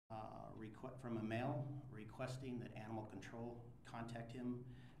from a male requesting that animal control contact him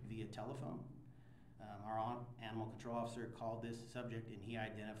via telephone. Our animal control officer called this subject, and he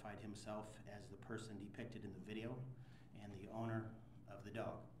identified himself as the person depicted in the video and the owner of the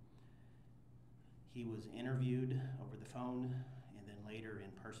dog. He was interviewed over the phone and then later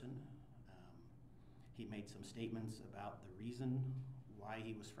in person. He made some statements about the reason why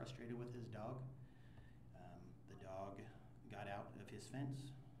he was frustrated with his dog. The dog got out of his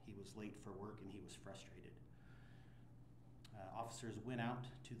fence. He was late for work and he was frustrated. Officers went out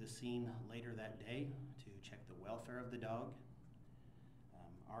to the scene later that day to check the welfare of the dog.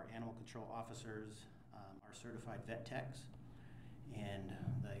 Our animal control officers are certified vet techs, and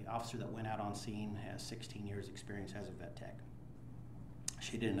the officer that went out on scene has 16 years experience as a vet tech.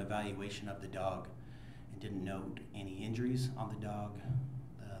 She did an evaluation of the dog and didn't note any injuries on the dog.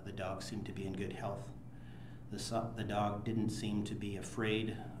 The dog seemed to be in good health. The dog didn't seem to be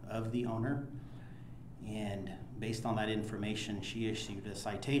afraid of the owner, and based on that information, she issued a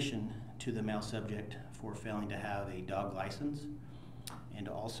citation to the male subject for failing to have a dog license and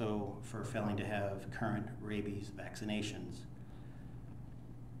also for failing to have current rabies vaccinations.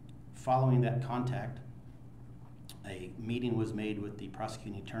 Following that contact, a meeting was made with the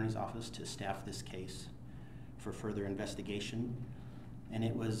prosecuting attorney's office to staff this case for further investigation, and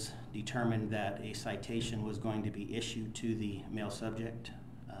it was determined that a citation was going to be issued to the male subject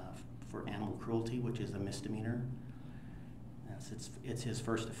for animal cruelty, which is a misdemeanor. It's his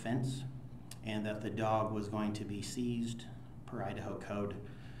first offense, and that the dog was going to be seized per Idaho code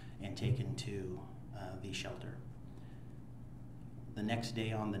and taken to the shelter. The next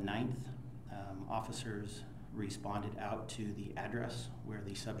day on the 9th, officers responded out to the address where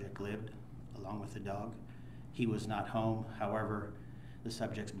the subject lived along with the dog. He was not home. However, the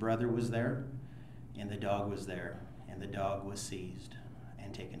subject's brother was there and the dog was there, and the dog was seized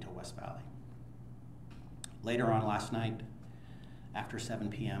and taken to West Valley. Later on last night, after 7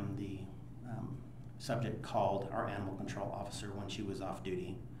 p.m., the subject called our animal control officer when she was off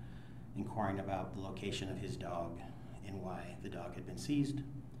duty, inquiring about the location of his dog and why the dog had been seized.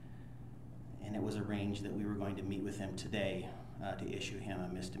 And it was arranged that we were going to meet with him today to issue him a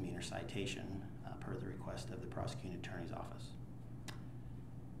misdemeanor citation per the request of the prosecuting attorney's office.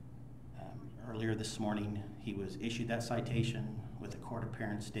 Earlier this morning, he was issued that citation with a court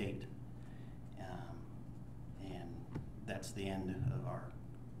appearance date, and that's the end of our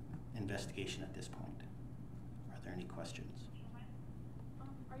investigation at this point. Are there any questions?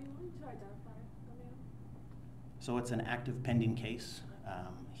 Are you willing to identify the man? So it's an active pending case.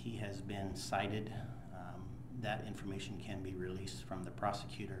 He has been cited. That information can be released from the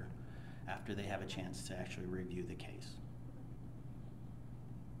prosecutor after they have a chance to actually review the case.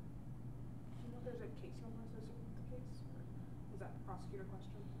 Do you know if there's a case number associated with the case, or is that the prosecutor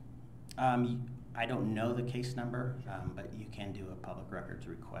question? I don't know the case number, but you can do a public records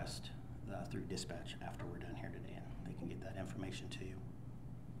request through dispatch after we're done here today, and they can get that information to you.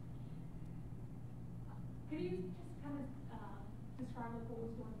 Could you just kind of describe what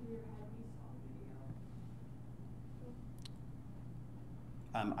was going through your head when you saw the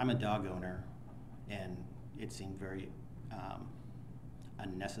video? I'm a dog owner, and it seemed very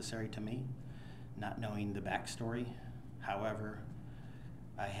unnecessary to me, not knowing the backstory. However,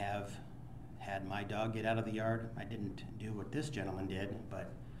 I have had my dog get out of the yard. I didn't do what this gentleman did,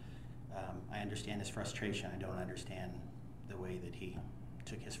 but I understand his frustration. I don't understand the way that he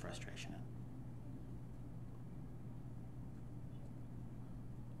took his frustration in.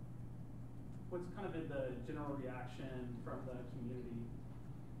 What's kind of been the general reaction from the community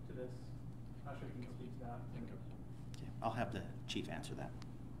to this? Not sure if you can speak to that. Yeah, I'll have the chief answer that.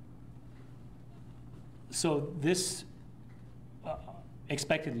 So this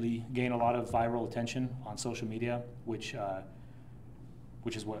expectedly gained a lot of viral attention on social media, which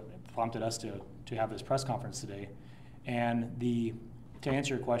is what prompted us to have this press conference today. And to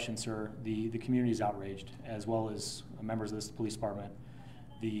answer your question, sir, the community is outraged, as well as members of this police department.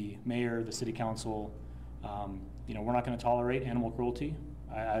 The mayor, the city council, we're not going to tolerate animal cruelty.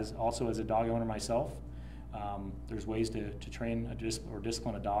 Also as a dog owner myself, there's ways to train or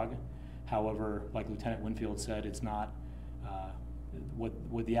discipline a dog. However, like Lieutenant Winfield said, it's not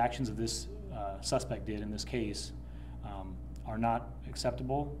what the actions of this suspect did in this case are not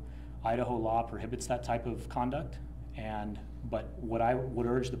acceptable. Idaho law prohibits that type of conduct, but what I would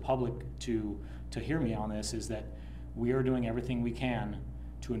urge the public to hear me on this is that we are doing everything we can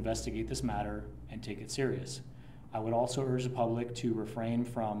to investigate this matter and take it serious. I would also urge the public to refrain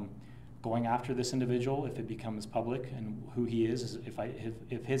from going after this individual if it becomes public, and who he is,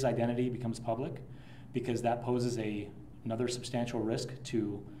 if his identity becomes public, because that poses another substantial risk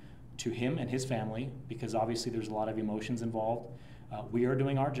to to him and his family, because obviously there's a lot of emotions involved. We are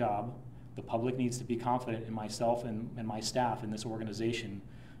doing our job. The public needs to be confident in myself and my staff in this organization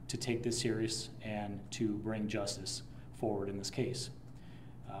to take this serious and to bring justice forward in this case.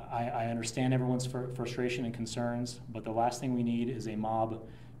 I understand everyone's frustration and concerns, but the last thing we need is a mob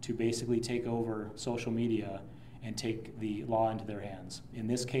to basically take over social media and take the law into their hands. In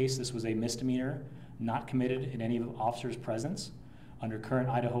this case, this was a misdemeanor, not committed in any officer's presence. Under current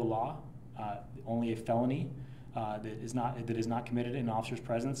Idaho law, only a felony that is not committed in an officer's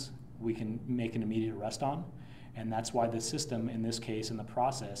presence we can make an immediate arrest on, and that's why the system in this case and the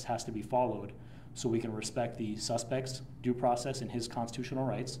process has to be followed so we can respect the suspect's due process and his constitutional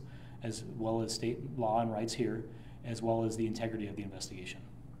rights, as well as state law and rights here, as well as the integrity of the investigation.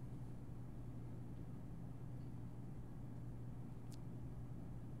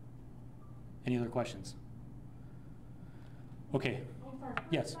 Any other questions? Okay. Oh, sorry.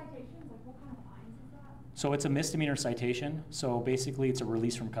 Yes. Citations, like what kind of fines is that? So it's a misdemeanor citation. So basically it's a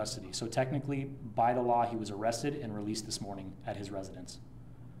release from custody. So technically, by the law, he was arrested and released this morning at his residence,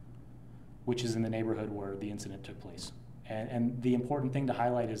 which is in the neighborhood where the incident took place. And the important thing to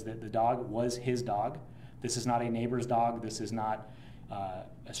highlight is that the dog was his dog. This is not a neighbor's dog. This is not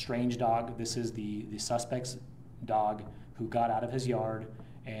a strange dog. This is the suspect's dog who got out of his yard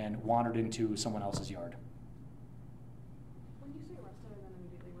and wandered into someone else's yard. When you say arrested and then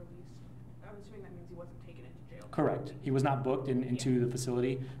immediately released, I'm assuming that means he wasn't taken into jail. Correct. He was not booked into the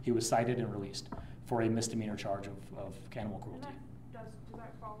facility. He was cited and released for a misdemeanor charge of animal cruelty. And that does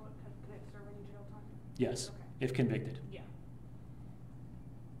that follow? Could it serve any jail time? Yes, Okay. if convicted. Yeah.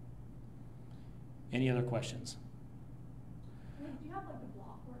 Any other questions? Like, do you have like the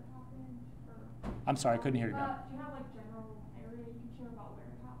block where it happened? Or, I'm sorry, I couldn't hear you now. do you have like general area you can share about where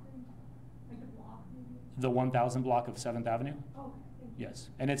it happened? Like the block maybe? The 1000 block of 7th Avenue? Oh, okay. Thank you. Yes,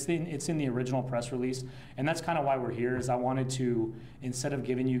 and it's in the original press release, and that's kind of why we're here, is I wanted to, instead of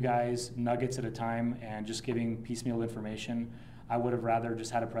giving you guys nuggets at a time and just giving piecemeal information, I would have rather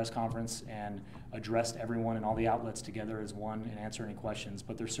just had a press conference and addressed everyone and all the outlets together as one and answer any questions.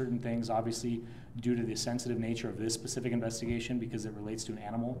 But there's certain things, obviously, due to the sensitive nature of this specific investigation, because it relates to an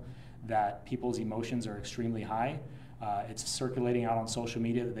animal, that people's emotions are extremely high. It's circulating out on social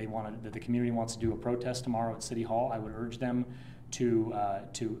media that the community wants to do a protest tomorrow at City Hall. I would urge them to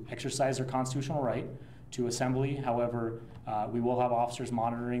exercise their constitutional right to assembly. However, we will have officers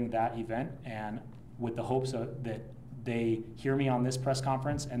monitoring that event, and with the hopes that they hear me on this press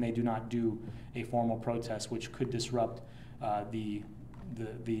conference and they do not do a formal protest, which could disrupt the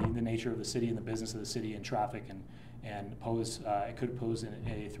nature of the city and the business of the city and traffic, and it could pose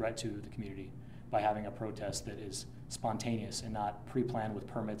a threat to the community by having a protest that is spontaneous and not pre-planned with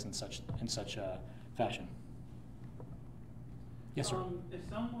permits in such fashion. Yes, sir. If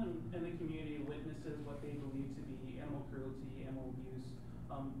someone in the community witnesses what they believe to be animal cruelty, animal abuse,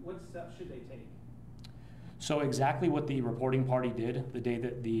 what steps should they take? So exactly what the reporting party did the day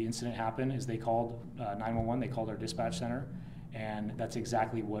that the incident happened is they called 911, they called our dispatch center, and that's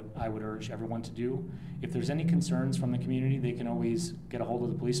exactly what I would urge everyone to do. If there's any concerns from the community, they can always get a hold of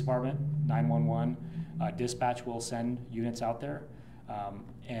the police department, 911. Dispatch will send units out there.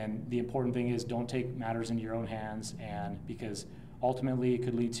 And the important thing is don't take matters into your own hands, and because ultimately it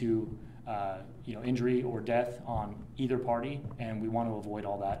could lead to injury or death on either party, and we want to avoid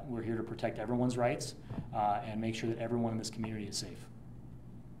all that. We're here to protect everyone's rights and make sure that everyone in this community is safe.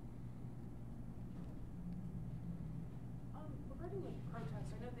 Regarding the protests,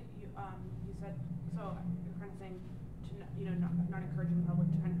 I know that you said, so you're kind of saying to not encouraging the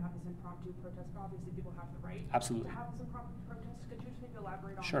public to kind of have this impromptu protest, but obviously people have the right Absolutely. to have this impromptu protest. Could you just maybe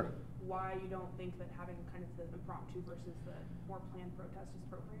elaborate on Sure. why you don't think that having kind of the impromptu versus the more planned protest is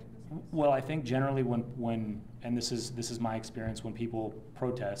appropriate in this case? Well, I think generally when and this is my experience, when people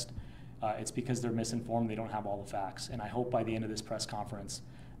protest, it's because they're misinformed, they don't have all the facts. And I hope by the end of this press conference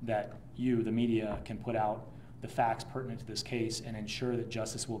that you, the media, can put out the facts pertinent to this case and ensure that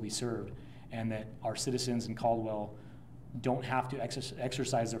justice will be served, and that our citizens in Caldwell don't have to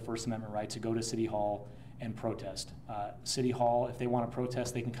exercise their First Amendment right to go to City Hall and protest. City Hall, if they want to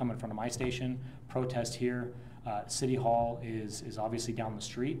protest, they can come in front of my station, protest here. City Hall is obviously down the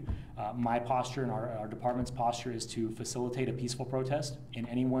street. My posture and our department's posture is to facilitate a peaceful protest in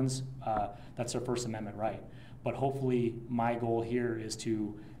anyone's, that's their First Amendment right. But hopefully my goal here is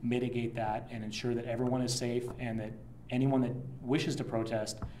to mitigate that and ensure that everyone is safe, and that anyone that wishes to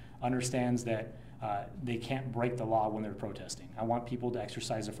protest understands that they can't break the law when they're protesting. I want people to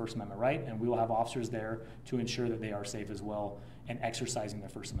exercise their First Amendment right, and we will have officers there to ensure that they are safe as well and exercising their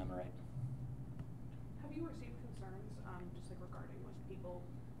First Amendment right. Have you received concerns, just like regarding with people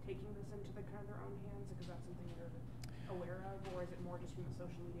taking this into the kind of their own hands? Because that's something you're aware of, or is it more just from the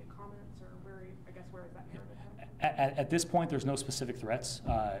social media comments, or where, I guess, where is that narrative headed? At this point, there's no specific threats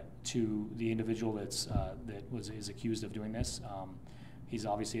to the individual is accused of doing this. He's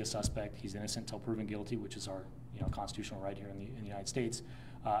obviously a suspect. He's innocent until proven guilty, which is our constitutional right here in the United States.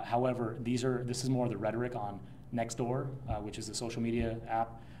 However, this is more the rhetoric on Nextdoor, which is the social media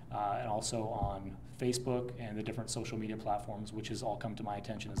app, and also on Facebook and the different social media platforms, which has all come to my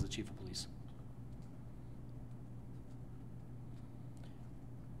attention as the chief of police.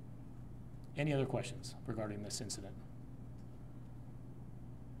 Any other questions regarding this incident?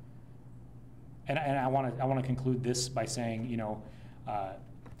 And I want to conclude this by saying,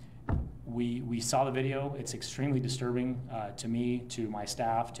 we saw the video. It's extremely disturbing to me, to my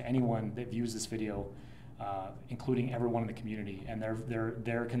staff, to anyone that views this video, including everyone in the community. And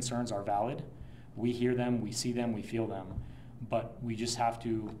their concerns are valid. We hear them, we see them, we feel them. But we just have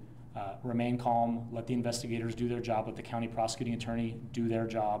to remain calm, let the investigators do their job, let the county prosecuting attorney do their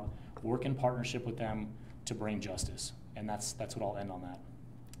job, work in partnership with them to bring justice. And that's what I'll end on that.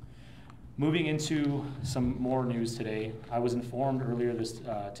 Moving into some more news today, I was informed earlier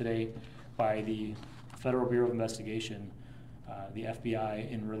today by the Federal Bureau of Investigation, the FBI,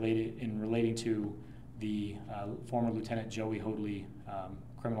 in relating to the former Lieutenant Joey Hoadley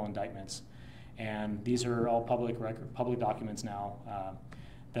criminal indictments. And these are all public documents now,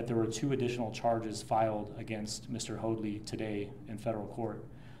 that there were 2 additional charges filed against Mr. Hoadley today in federal court.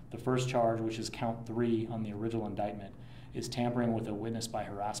 The first charge, which is count 3 on the original indictment, is tampering with a witness by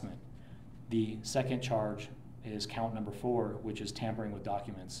harassment. The second charge is count number 4, which is tampering with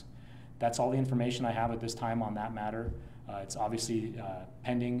documents. That's all the information I have at this time on that matter. It's obviously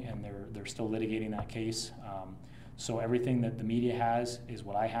pending, and they're still litigating that case. So everything that the media has is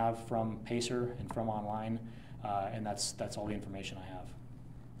what I have from Pacer and from online, and that's all the information I have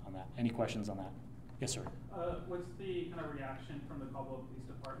on that. Any questions on that? Yes, sir. What's the kind of reaction from the Caldwell Police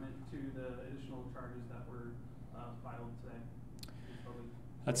Department to the additional charges that were filed today?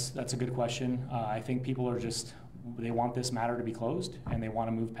 That's a good question. I think people are they want this matter to be closed, and they want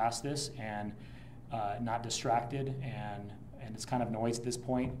to move past this and not distracted, and it's kind of noise at this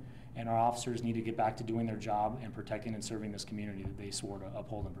point, and our officers need to get back to doing their job and protecting and serving this community that they swore to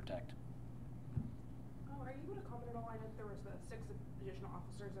uphold and protect. Are you able to comment at all? I know there was the 6 additional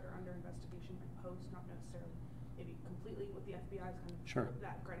officers that are under investigation by post, not necessarily maybe completely with the FBI's kind of Sure.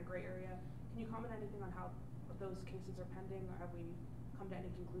 that kind of gray area. Can you comment anything on how those cases are pending, or have we come to any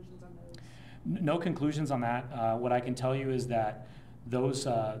conclusions on those? No conclusions on that. What I can tell you is that those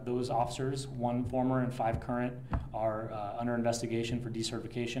officers, 1 former and 5 current, are under investigation for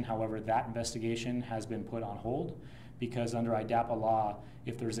decertification. However, that investigation has been put on hold because under IDAPA law,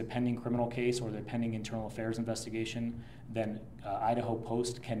 if there's a pending criminal case or the pending internal affairs investigation, then Idaho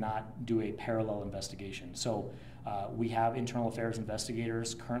Post cannot do a parallel investigation. So we have internal affairs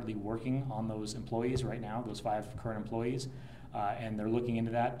investigators currently working on those employees right now, those 5 current employees, and they're looking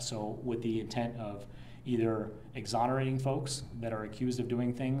into that. So with the intent of either exonerating folks that are accused of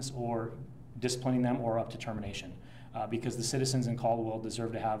doing things or disciplining them or up to termination. Because the citizens in Caldwell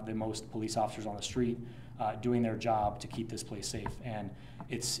deserve to have the most police officers on the street doing their job to keep this place safe. And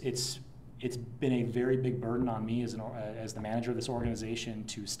it's been a very big burden on me as the manager of this organization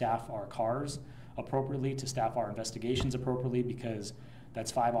to staff our cars appropriately, to staff our investigations appropriately, because that's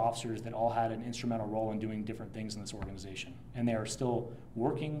 5 officers that all had an instrumental role in doing different things in this organization. And they are still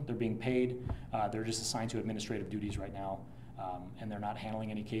working, they're being paid, they're just assigned to administrative duties right now, and they're not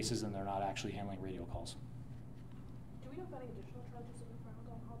handling any cases, and they're not actually handling radio calls. Do we know if any additional charges have been filed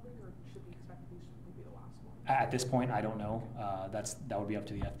on Hoadley, or should we expect these will be the last one? At this point, I don't know. That would be up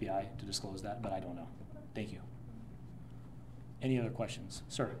to the FBI to disclose that, but I don't know. Thank you. Any other questions?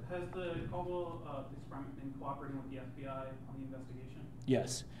 Sir? Has the Caldwell Police Department been cooperating with the FBI on the investigation?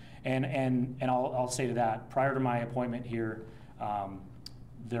 Yes, and I'll say to that, prior to my appointment here,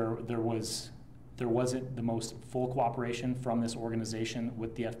 there wasn't the most full cooperation from this organization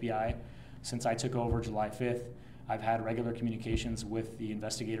with the FBI. Since I took over July 5th, I've had regular communications with the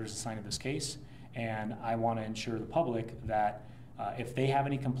investigators assigned to this case, and I want to ensure the public that if they have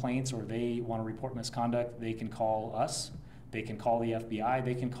any complaints or they want to report misconduct, they can call us, they can call the FBI,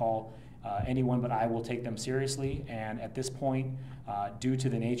 they can call anyone, but I will take them seriously. And at this point, due to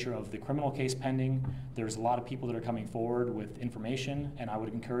the nature of the criminal case pending, there's a lot of people that are coming forward with information, and I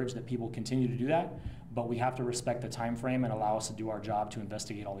would encourage that people continue to do that, but we have to respect the time frame and allow us to do our job to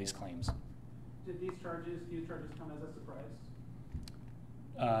investigate all these claims. Did these charges come as a surprise?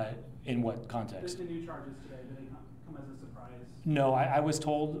 In what context? The new charges today, did they come come as a surprise? No, I was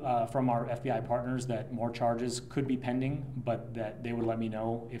told from our FBI partners that more charges could be pending, but that they would let me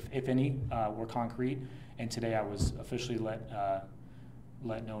know if any were concrete. And today I was officially let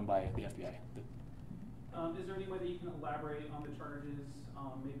known by the FBI. Is there any way that you can elaborate on the charges,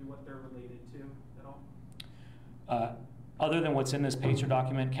 maybe what they're related to at all? Other than what's in this PACER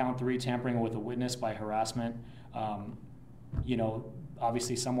document, count 3, tampering with a witness by harassment, you know,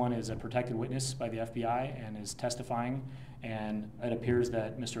 obviously someone is a protected witness by the FBI and is testifying, and it appears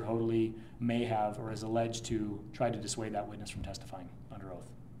that Mr. Hoadley may have or is alleged to try to dissuade that witness from testifying under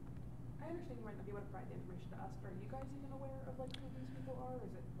oath. I understand you might not be able to provide the information to us, but are you guys even aware of like who these people are, or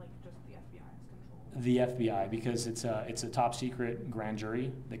is it like just the FBI's control? The FBI, because it's a top secret grand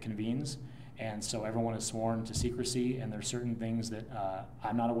jury that convenes, and so everyone is sworn to secrecy, and there's certain things that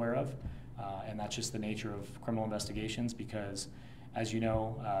I'm not aware of, and that's just the nature of criminal investigations, because as you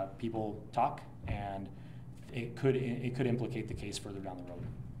know, people talk, and it could implicate the case further down the road.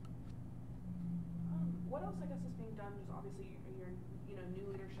 What else, I guess, is being done? Just obviously, you're new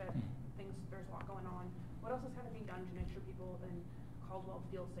leadership, things. There's a lot going on. What else is kind of being done to make sure people in Caldwell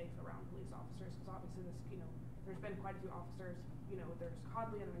feel safe around police officers? Because obviously, there's been quite a few officers. There's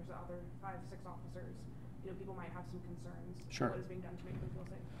Hoadley, and then there's the other 5, 6 officers. People might have some concerns. Sure. What is being done to make them feel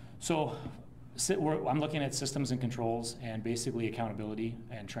safe? So, I'm looking at systems and controls, and basically accountability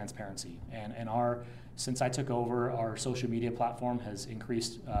and transparency. And since I took over, our social media platform has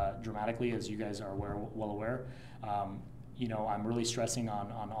increased dramatically, as you guys are well aware. I'm really stressing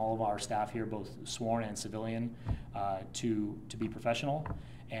on all of our staff here, both sworn and civilian, to be professional.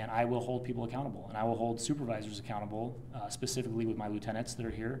 And I will hold people accountable, and I will hold supervisors accountable, specifically with my lieutenants that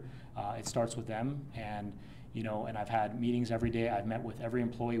are here. It starts with them, and I've had meetings every day. I've met with every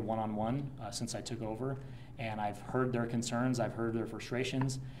employee one-on-one since I took over, and I've heard their concerns, I've heard their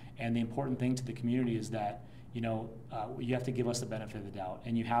frustrations, and the important thing to the community is that you have to give us the benefit of the doubt,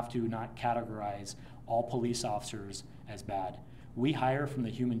 and you have to not categorize all police officers as bad. We hire from the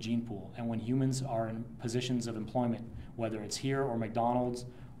human gene pool, and when humans are in positions of employment, whether it's here or McDonald's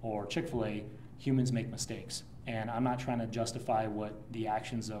or Chick-fil-A, humans make mistakes. And I'm not trying to justify what the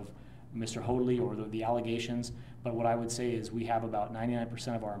actions of Mr. Hoadley or the allegations, but what I would say is we have about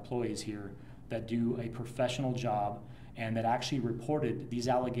 99% of our employees here that do a professional job and that actually reported these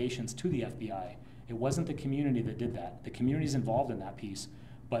allegations to the FBI. It wasn't the community that did that. The community's involved in that piece,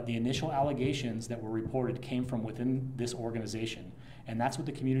 but the initial allegations that were reported came from within this organization. And that's what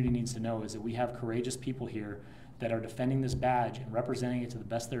the community needs to know, is that we have courageous people here that are defending this badge and representing it to the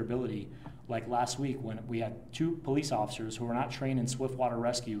best of their ability. Like last week when we had 2 police officers who were not trained in swift water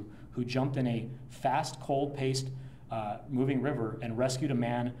rescue who jumped in a fast, cold-paced moving river and rescued a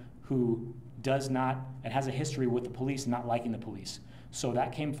man who does not and has a history with the police not liking the police. So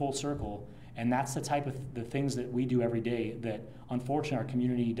that came full circle, and that's the type of the things that we do every day that unfortunately our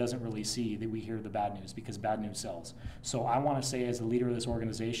community doesn't really see, that we hear the bad news, because bad news sells. So I want to say as the leader of this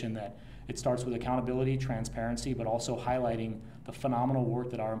organization that it starts with accountability, transparency, but also highlighting the phenomenal work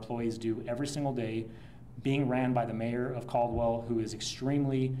that our employees do every single day, being ran by the mayor of Caldwell, who is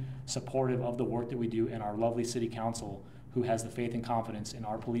extremely supportive of the work that we do, and our lovely city council, who has the faith and confidence in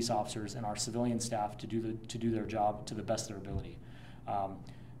our police officers and our civilian staff to do their job to the best of their ability.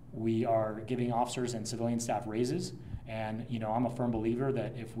 We are giving officers and civilian staff raises, and I'm a firm believer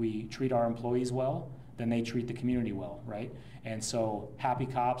that if we treat our employees well, then they treat the community well, right? And so happy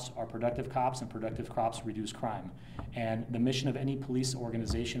cops are productive cops, and productive cops reduce crime. And the mission of any police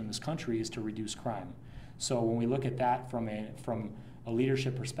organization in this country is to reduce crime. So when we look at that from a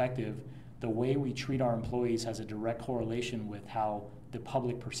leadership perspective, the way we treat our employees has a direct correlation with how the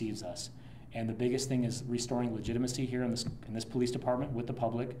public perceives us. And the biggest thing is restoring legitimacy here in this police department with the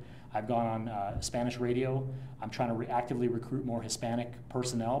public. I've gone on Spanish radio. I'm trying to actively recruit more Hispanic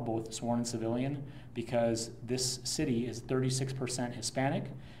personnel, both sworn and civilian, because this city is 36% Hispanic,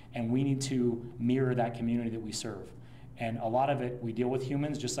 and we need to mirror that community that we serve. And a lot of it, we deal with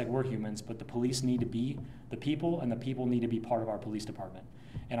humans just like we're humans, but the police need to be the people, and the people need to be part of our police department.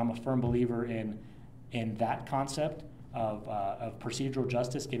 And I'm a firm believer in that concept of procedural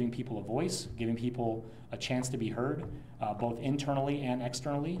justice, giving people a voice, giving people a chance to be heard, both internally and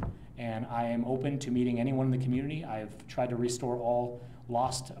externally. And I am open to meeting anyone in the community. I've tried to restore all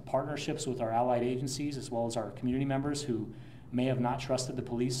lost partnerships with our allied agencies, as well as our community members who may have not trusted the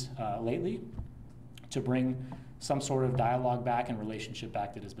police lately, to bring some sort of dialogue back and relationship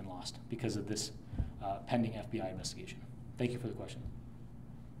back that has been lost because of this pending FBI investigation. Thank you for the question.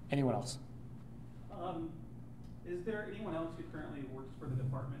 Anyone else? Is there anyone else who currently works for the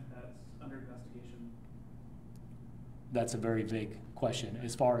department that's under investigation? That's a very vague question.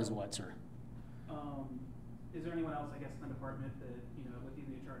 As far as what, sir? Is there anyone else, I guess, in the department that, with you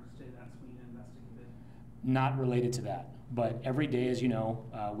in charge today that's being investigated? Not related to that, but every day, as you know,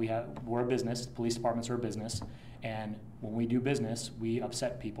 we're a business, police departments are a business, and when we do business, we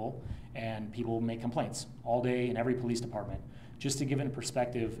upset people, and people make complaints all day in every police department. Just to give it a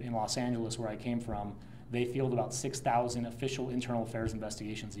perspective, in Los Angeles, where I came from, they field about 6,000 official internal affairs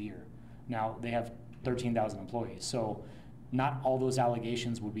investigations a year. Now, they have 13,000 employees, so not all those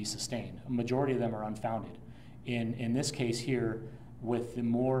allegations would be sustained. A majority of them are unfounded. In this case here, with the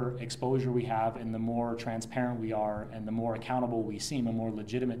more exposure we have and the more transparent we are and the more accountable we seem and more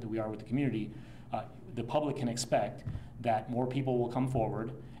legitimate that we are with the community, the public can expect that more people will come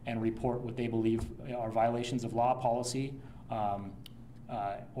forward and report what they believe are violations of law, policy,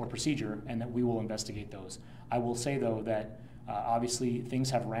 or procedure, and that we will investigate those. I will say, though, that obviously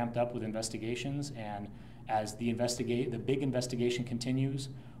things have ramped up with investigations, and as the big investigation continues,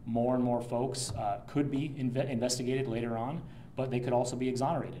 more and more folks could be investigated later on, but they could also be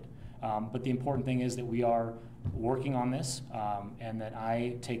exonerated. But the important thing is that we are working on this, and that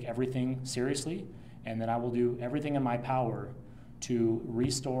I take everything seriously, and that I will do everything in my power to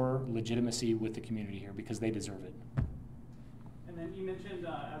restore legitimacy with the community here, because they deserve it. And then you mentioned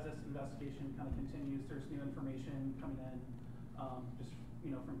as this investigation kind of continues, there's new information coming in, just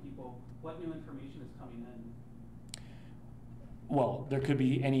from people. What new information is coming in? Well, there could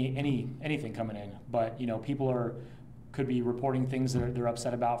be anything coming in, but people could be reporting things that they're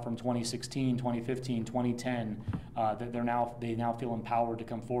upset about from 2016, 2015, 2010, that they now feel empowered to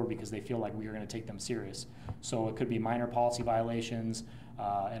come forward because they feel like we are going to take them serious. So it could be minor policy violations,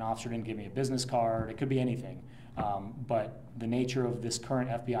 an officer didn't give me a business card, it could be anything. But the nature of this current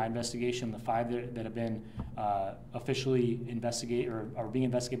FBI investigation, the 5 that have been officially investigated or are being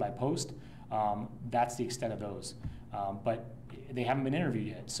investigated by post, that's the extent of those. But they haven't been interviewed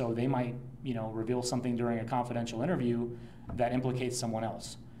yet, so they might reveal something during a confidential interview that implicates someone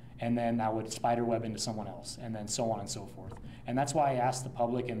else, and then that would spiderweb into someone else, and then so on and so forth. And that's why I ask the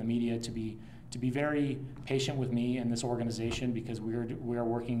public and the media to be very patient with me and this organization, because we are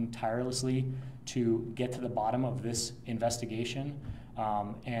working tirelessly to get to the bottom of this investigation,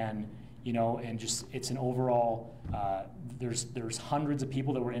 and just it's an overall. There's hundreds of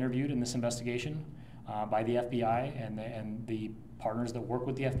people that were interviewed in this investigation by the FBI and the partners that work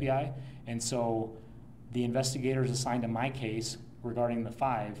with the FBI, and so the investigators assigned to my case regarding the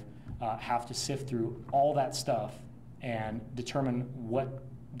 5 have to sift through all that stuff and determine what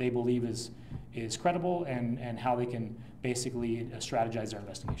they believe is credible and how they can basically strategize their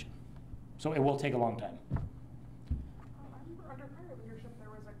investigation. So it will take a long time. I remember under prior leadership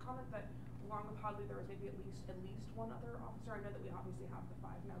there was a comment that along with Hoadley there was maybe at least one other officer. I know that we obviously have the 5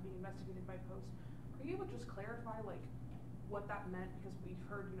 now being investigated by post. Are you able to just clarify what that meant? Because we've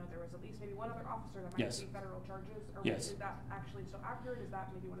heard there was at least maybe one other officer that might Yes. be federal charges. Or Yes. is that actually so accurate? Is that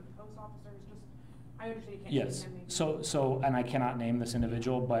maybe one of the post officers? Just I understand you can't Yes. name him maybe. So, and I cannot name this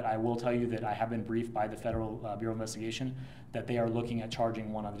individual, but I will tell you that I have been briefed by the Federal Bureau of Investigation that they are looking at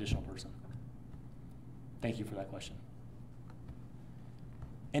charging one additional person. Thank you for that question.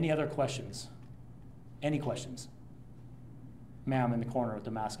 Any other questions? Any questions? Ma'am in the corner with the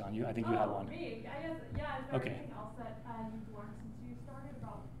mask on. I think you had one. Me. I guess, yeah, is there Okay. anything else that you've learned since you started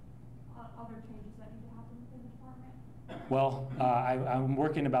about other changes that need to happen within the department? Well, I'm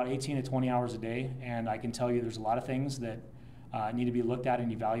working about 18 to 20 hours a day, and I can tell you there's a lot of things that need to be looked at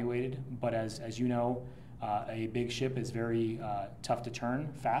and evaluated. But as you know, a big ship is very tough to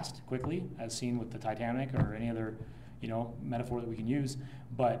turn fast, quickly, as seen with the Titanic or any other metaphor that we can use.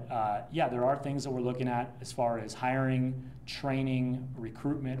 But yeah, there are things that we're looking at as far as hiring, training,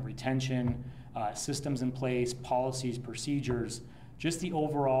 recruitment, retention, systems in place, policies, procedures, just the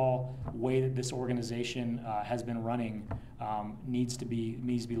overall way that this organization has been running needs to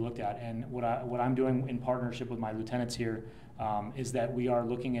be looked at. And what I'm doing in partnership with my lieutenants here is that we are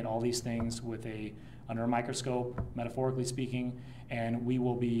looking at all these things under a microscope, metaphorically speaking, and we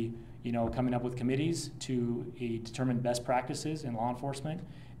will be coming up with committees to determine best practices in law enforcement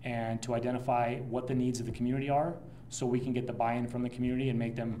and to identify what the needs of the community are, so we can get the buy-in from the community and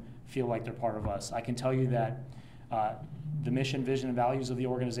make them feel like they're part of us. I can tell you that the mission, vision, and values of the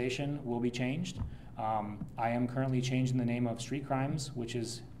organization will be changed. I am currently changing the name of Street Crimes, which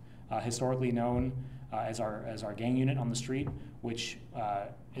is historically known as our gang unit on the street, which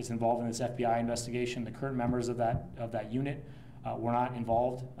is involved in this FBI investigation. The current members of that unit were not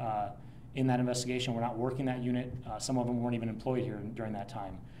involved in that investigation. We're not working that unit. Some of them weren't even employed here during that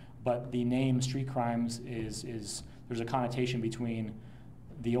time. But the name Street Crimes there's a connotation between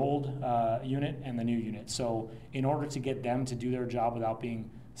the old unit and the new unit. So in order to get them to do their job without being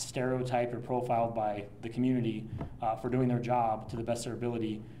stereotyped or profiled by the community for doing their job to the best of their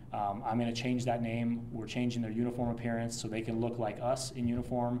ability. I'm going to change that name. We're changing their uniform appearance so they can look like us in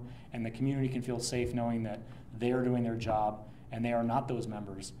uniform, and the community can feel safe knowing that they are doing their job and they are not those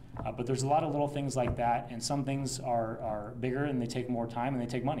members. But there's a lot of little things like that, and some things are bigger and they take more time and they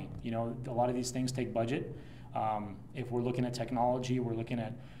take money. You know, a lot of these things take budget. If we're looking at technology, we're looking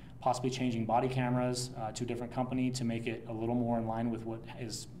at possibly changing body cameras to a different company to make it a little more in line with what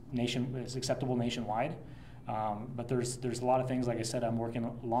is acceptable nationwide. But there's a lot of things. Like I said, I'm working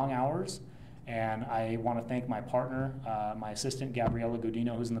long hours, and I want to thank my partner, my assistant Gabriella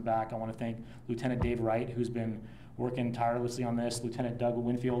Godino, who's in the back. I want to thank Lieutenant Dave Wright, who's been working tirelessly on this, Lieutenant Doug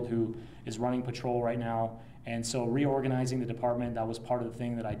Winfield, who is running patrol right now. And so reorganizing the department, that was part of the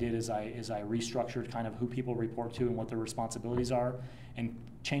thing that I did, is I restructured kind of who people report to and what their responsibilities are, and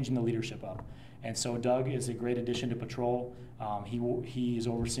changing the leadership up. And so Doug is a great addition to patrol. He is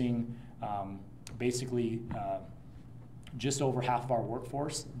overseeing basically just over half of our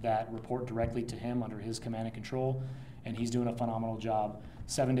workforce that report directly to him under his command and control, and he's doing a phenomenal job.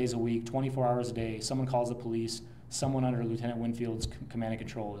 7 days a week, 24 hours a day. Someone calls the police, someone under Lieutenant Winfield's command and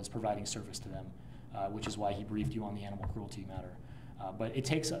control is providing service to them, which is why he briefed you on the animal cruelty matter. But it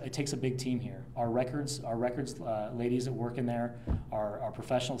takes a big team here. Our records ladies that work in there, our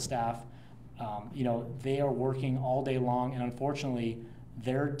professional staff, you know, they are working all day long, and unfortunately,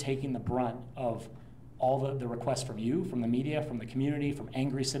 they're taking the brunt of all the requests from you, from the media, from the community, from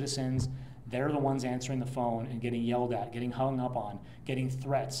angry citizens. They're the ones answering the phone and getting yelled at, getting hung up on, getting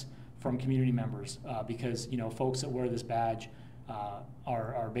threats from community members because, you know, folks that wear this badge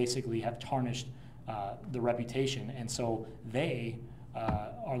are basically have tarnished the reputation, and so they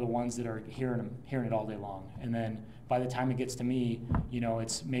are the ones that are hearing it all day long. And then by the time it gets to me, you know,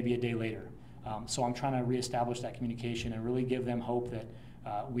 it's maybe a day later. So I'm trying to reestablish that communication and really give them hope that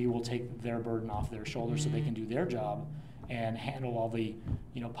we will take their burden off their shoulders so they can do their job and handle all the,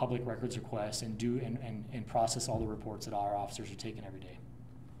 you know, public records requests and and process all the reports that our officers are taking every day.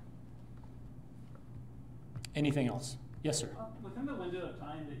 Anything else? Yes, sir. Within the window of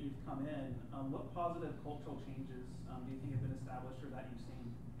time that you've come in, what positive cultural changes do you think have been established or that you've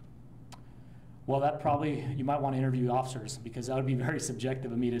seen? Well, that probably, you might want to interview officers, because that would be very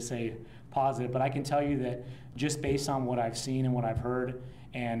subjective of me to say positive. But I can tell you that just based on what I've seen and what I've heard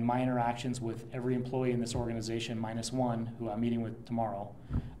and my interactions with every employee in this organization, minus one who I'm meeting with tomorrow,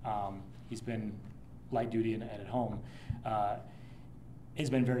 he's been light duty and at home, it's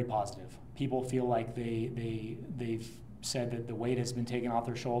been very positive. People feel like they've said that the weight has been taken off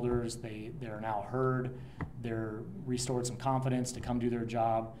their shoulders. They're now heard. They're restored some confidence to come do their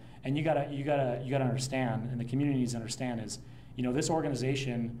job. And you gotta understand, and the community needs to understand, is, you know, this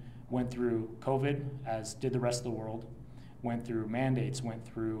organization went through COVID, as did the rest of the world, went through mandates, went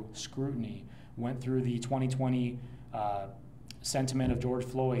through scrutiny, went through the 2020 sentiment of George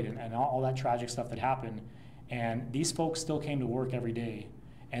Floyd and all that tragic stuff that happened. And these folks still came to work every day.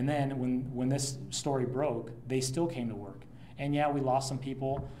 And then when this story broke, they still came to work. And yeah, we lost some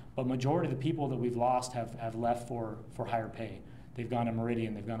people, but majority of the people that we've lost have left for higher pay. They've gone to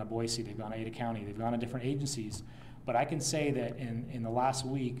Meridian, they've gone to Boise, they've gone to Ada County, they've gone to different agencies. But I can say that in the last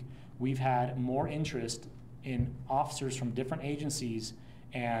week, we've had more interest in officers from different agencies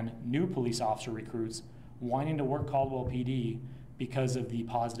and new police officer recruits wanting to work Caldwell PD because of the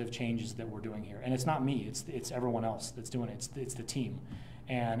positive changes that we're doing here. And it's not me, it's everyone else that's doing it. It's the team.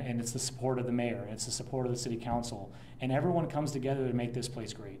 And it's the support of the mayor, and it's the support of the city council. And everyone comes together to make this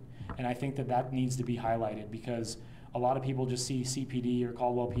place great. And I think that needs to be highlighted, because a lot of people just see CPD or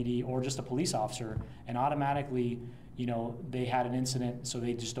Caldwell PD or just a police officer, and automatically, you know, they had an incident, so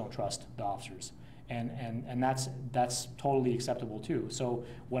they just don't trust the officers. And that's totally acceptable too. So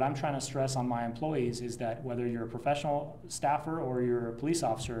what I'm trying to stress on my employees is that whether you're a professional staffer or you're a police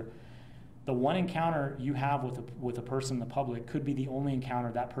officer, the one encounter you have with a person in the public could be the only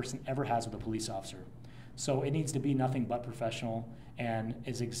encounter that person ever has with a police officer. So it needs to be nothing but professional, and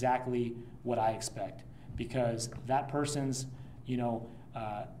is exactly what I expect, because that person's, you know,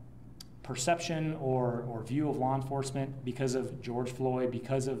 perception or view of law enforcement because of George Floyd,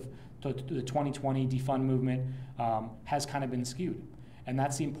 because of the 2020 defund movement, has kind of been skewed. And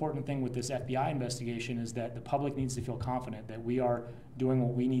that's the important thing with this FBI investigation, is that the public needs to feel confident that we are doing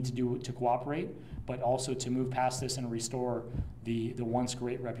what we need to do to cooperate, but also to move past this and restore the once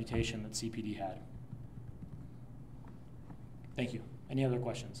great reputation that CPD had. Thank you. Any other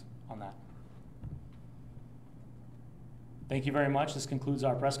questions on that? Thank you very much. This concludes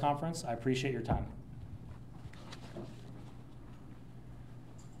our press conference. I appreciate your time.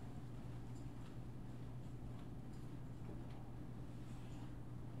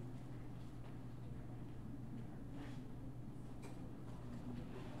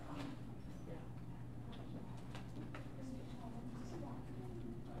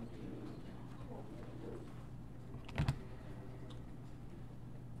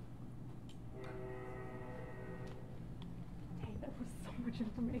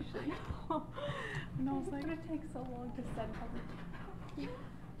 information. And I was like, It takes so long to send something.